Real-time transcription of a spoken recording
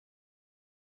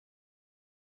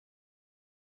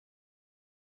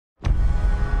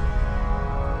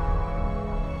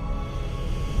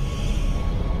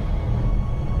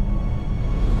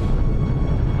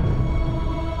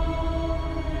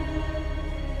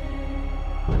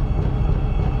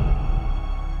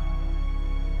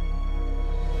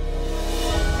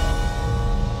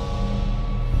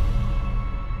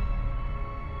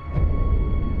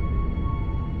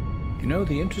know,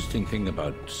 the interesting thing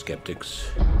about skeptics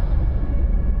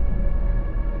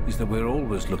is that we're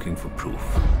always looking for proof.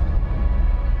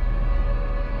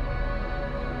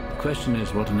 The question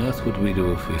is, what on earth would we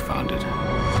do if we found it?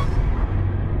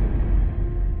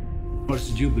 What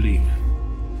did you believe?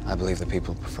 I believe that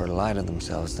people prefer to lie to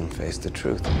themselves than face the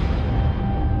truth.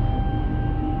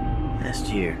 Last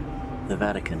year, the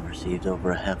Vatican received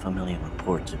over 500,000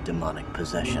 reports of demonic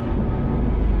possession.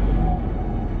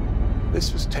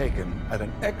 This was taken at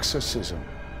an exorcism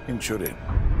in Turin.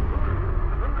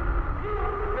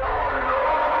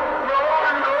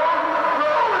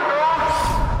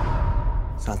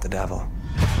 It's not the devil.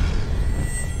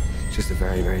 It's just a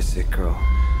very, very sick girl.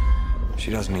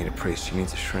 She doesn't need a priest, she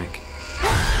needs a shrink.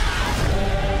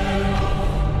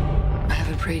 I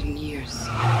haven't prayed in years.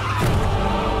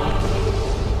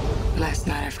 Last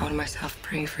night I found myself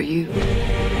praying for you.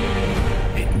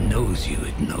 It knows you.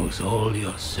 It knows all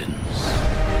your sins.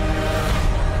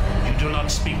 You do not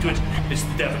speak to it. It's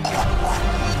the devil.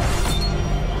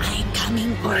 I'm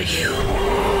coming for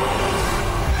you.